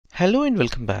Hello and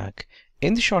welcome back.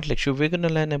 In this short lecture, we're going to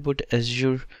learn about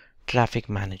Azure Traffic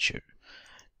Manager.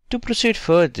 To proceed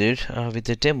further with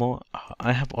the demo,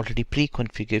 I have already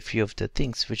pre-configured a few of the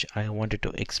things which I wanted to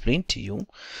explain to you.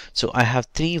 So I have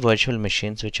three virtual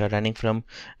machines which are running from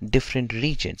different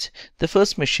regions. The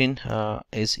first machine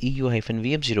is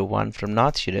EU-VM01 from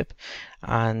North Europe,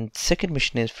 and second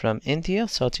machine is from India,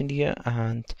 South India,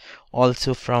 and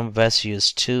also from West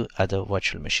US, two other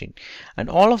virtual machine. And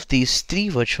all of these three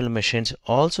virtual machines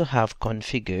also have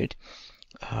configured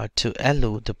to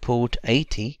allow the port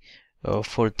 80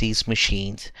 for these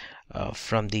machines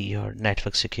from the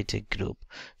network security group.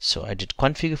 So I did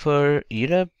configure for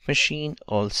Europe machine,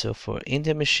 also for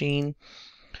India machine.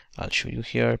 I'll show you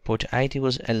here port ID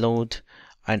was allowed,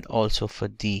 and also for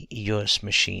the US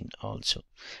machine also.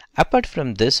 Apart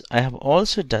from this, I have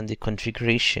also done the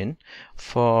configuration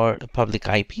for public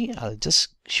IP. I'll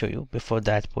just show you. Before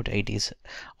that, port ID is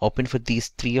open for these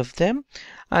three of them,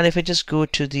 and if I just go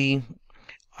to the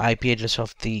IP address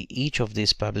of each of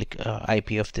these public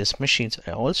IP of these machines,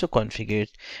 I also configured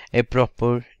a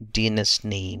proper DNS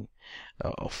name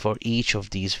for each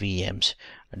of these VMs,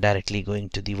 directly going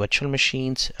to the virtual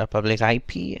machines, public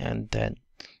IP, and then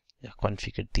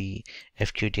configured the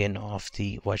FQDN of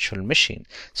the virtual machine.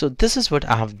 So this is what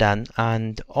I have done.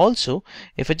 And also,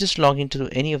 if I just log into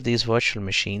any of these virtual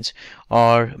machines,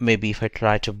 or maybe if I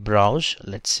try to browse,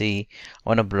 let's say I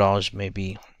want to browse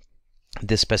maybe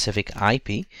this specific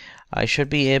IP, I should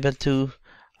be able to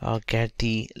get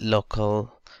the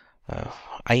local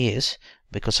IAS,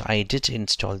 because I did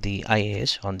install the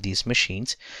IAS on these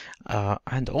machines,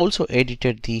 and also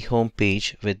edited the home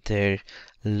page with their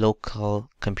local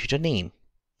computer name.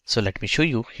 So let me show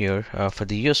you here. For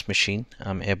the US machine,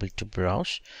 I'm able to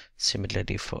browse.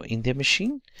 Similarly for India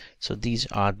machine, so these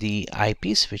are the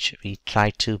IPs which we try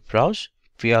to browse.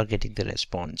 We are getting the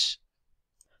response.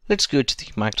 Let's go to the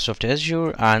Microsoft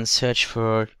Azure and search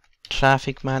for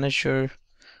Traffic Manager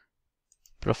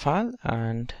profile,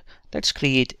 and let's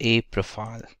create a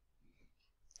profile.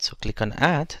 So click on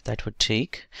add, that would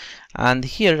take, and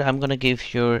here I'm going to give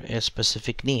here a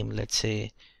specific name. Let's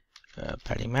say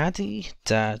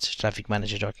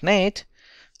parimati.trafficmanager.net.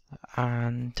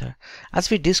 And as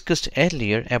we discussed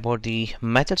earlier about the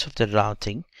methods of the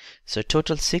routing, so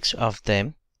total 6 of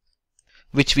them,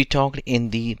 which we talked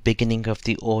in the beginning of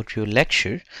the overview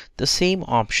lecture, the same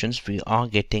options we are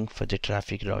getting for the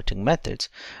traffic routing methods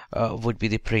would be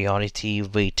the priority,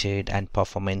 weighted, and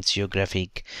performance,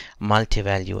 geographic,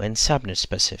 multi-value, and subnet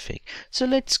specific. So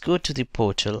let's go to the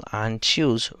portal and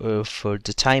choose for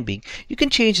the time being. You can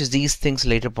change these things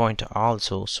later point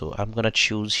also. So I'm gonna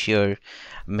choose here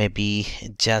maybe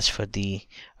just for the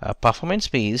performance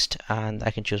based, and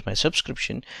I can choose my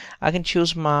subscription. I can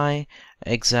choose my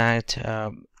exact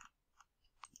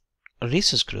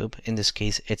resource group. In this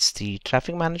case, it's the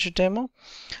Traffic Manager demo,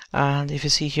 and if you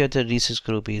see here, the resource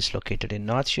group is located in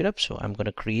North Europe, so I'm going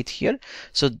to create here.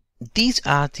 So these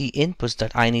are the inputs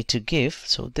that I need to give.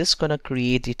 So this is going to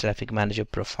create the Traffic Manager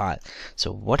profile.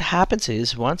 So what happens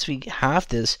is, once we have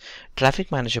this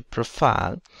Traffic Manager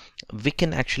profile, we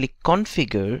can actually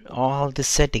configure all the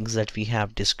settings that we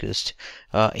have discussed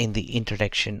in the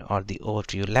introduction or the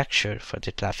overview lecture for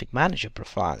the Traffic Manager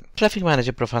profile. Traffic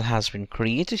Manager profile has been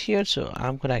created here, so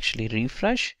I'm going to actually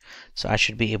refresh. So I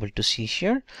should be able to see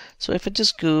here. So if I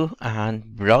just go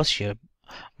and browse here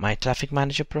my Traffic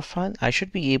Manager profile, I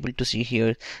should be able to see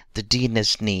here the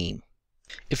DNS name.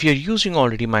 If you're using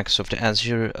already Microsoft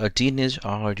Azure DNS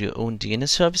or your own DNS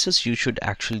services, you should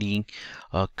actually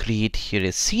create here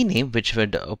a CNAME which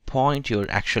would point your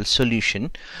actual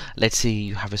solution. Let's say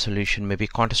you have a solution, maybe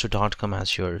contest.com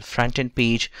as your front-end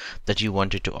page that you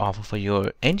wanted to offer for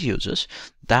your end users.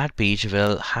 That page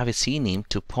will have a CNAME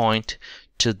to point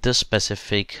to this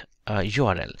specific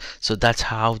URL. So that's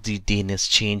how the DNS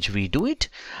change we do it,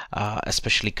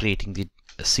 especially creating the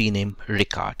CNAME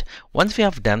record. Once we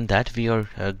have done that, we are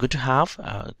good to have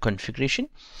configuration.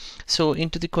 So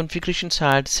into the configuration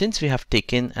side, since we have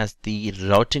taken as the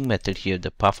routing method here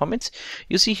the performance,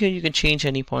 you see here you can change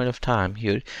any point of time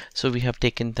here. So we have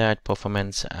taken that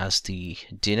performance as the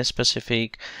DNS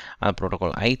specific,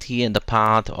 protocol IT, and the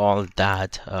path, all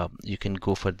that. You can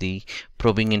go for the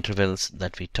probing intervals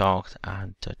that we talked,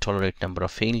 and tolerate number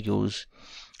of failures,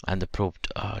 and the probed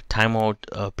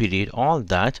timeout period, all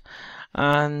that.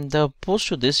 And post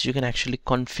to this, you can actually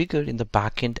configure in the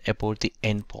backend about the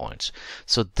endpoints.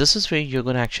 So this is where you're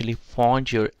going to actually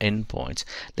point your endpoints.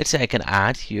 Let's say I can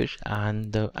add here,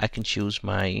 and I can choose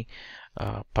my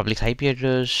public IP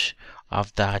address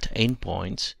of that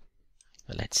endpoints.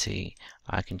 Let's say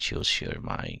I can choose here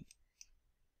my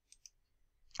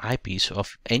IPs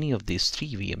of any of these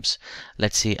 3 VMs.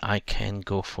 Let's say I can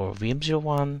go for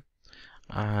VM01,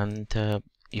 and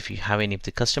if you have any of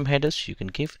the custom headers, you can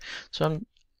give. So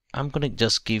I'm gonna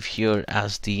just give here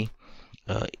as the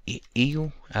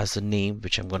EU as the name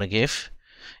which I'm gonna give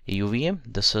EU VM.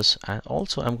 This is, and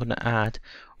also I'm gonna add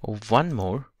one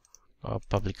more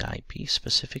public IP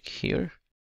specific here.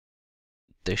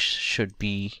 This should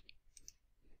be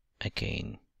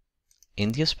again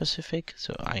India specific,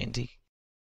 so IND.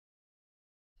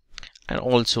 And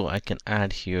also I can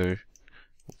add here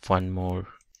one more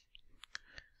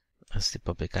as the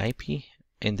public IP.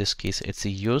 In this case, it's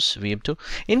the US VM2.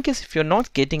 In case if you're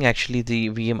not getting actually the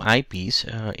VM IPs,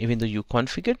 even though you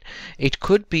configured, it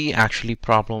could be actually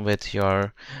problem with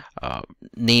your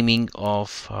naming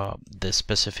of the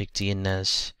specific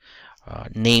DNS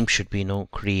name should be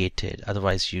created,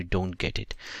 otherwise you don't get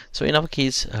it. So in our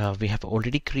case, we have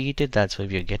already created, that's why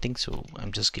we are getting. So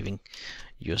I'm just giving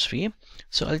US VM.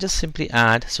 So I'll just simply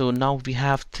add. So now we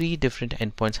have 3 different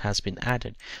endpoints has been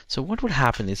added. So what would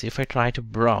happen is if I try to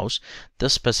browse the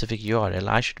specific URL,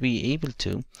 I should be able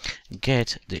to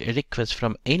get the request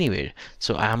from anywhere.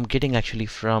 So I'm getting actually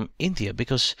from India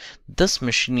because this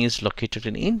machine is located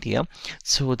in India.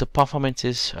 So the performance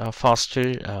is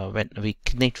faster when we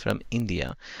connect from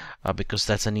India because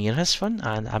that's the nearest one,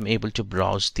 and I'm able to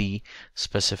browse the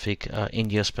specific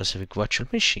India specific virtual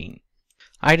machine.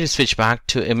 I did switch back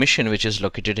to a machine which is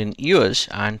located in US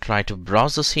and try to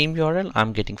browse the same URL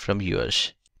I'm getting from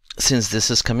US. Since this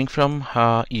is coming from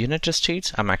United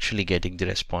States, I'm actually getting the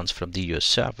response from the US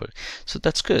server. So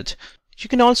that's good. You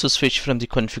can also switch from the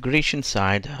configuration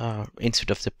side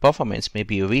instead of the performance,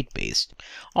 maybe a weight based,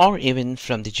 or even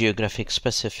from the geographic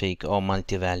specific or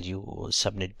multi-value or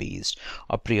subnet based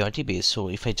or priority based. So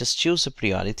if I just choose the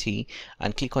priority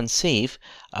and click on save,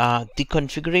 the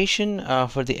configuration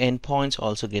for the endpoints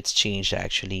also gets changed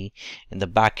actually in the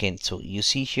backend. So you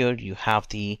see here you have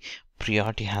the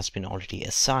priority has been already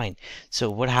assigned. So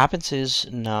what happens is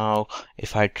now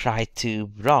if I try to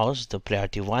browse, the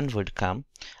priority 1 would come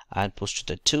and push to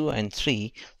the 2 and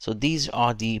 3. So these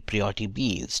are the priority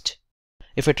based.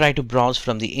 If I try to browse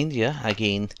from the India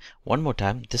again one more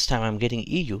time, this time I'm getting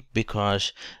EU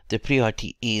because the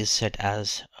priority is set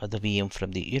as the VM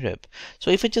from the Europe. So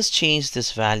if I just change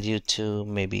this value to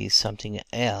maybe something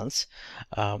else,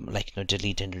 like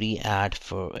delete and re-add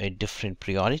for a different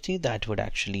priority, that would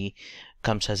actually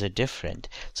comes as a different.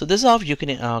 So this is how you can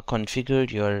configure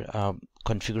your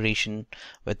configuration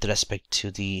with respect to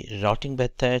the routing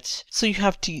methods. So you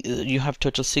have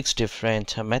total 6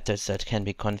 different methods that can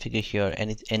be configured here,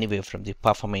 anywhere from the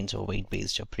performance or weight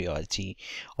based or priority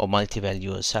or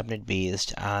multi-value or subnet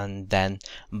based, and then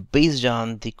based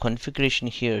on the configuration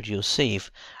here you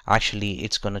save, actually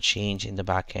it's going to change in the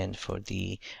backend for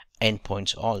the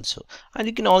endpoints also. And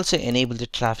you can also enable the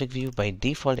traffic view. By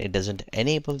default it doesn't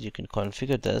enable. You can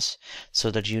configure this so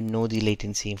that you know the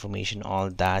latency information, all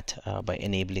that by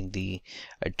enabling the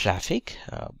traffic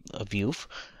view.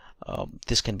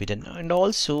 This can be done. And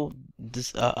also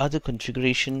this other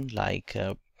configuration, like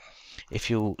if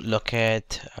you look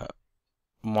at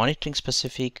monitoring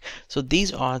specific, so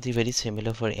these are the very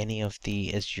similar for any of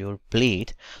the Azure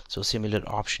Blade. So similar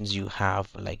options you have,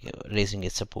 like raising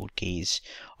a support case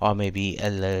or maybe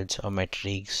alerts or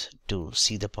metrics to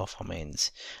see the performance,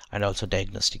 and also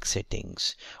diagnostic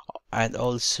settings, and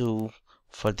also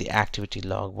for the activity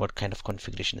log, what kind of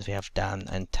configurations we have done,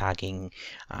 and tagging,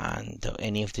 and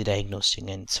any of the diagnosing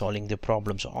and solving the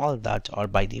problems. All that are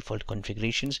by default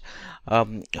configurations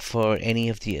for any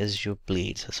of the Azure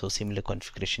Blades. So similar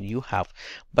configuration you have,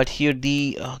 but here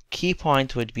the key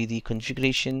point would be the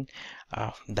configuration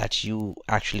that you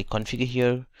actually configure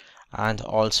here, and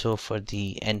also for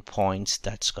the endpoints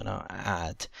that's gonna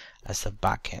add as the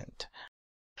backend.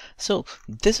 So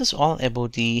this is all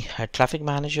about the traffic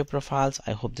manager profiles.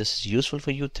 I hope this is useful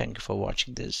for you. Thank you for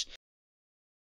watching this.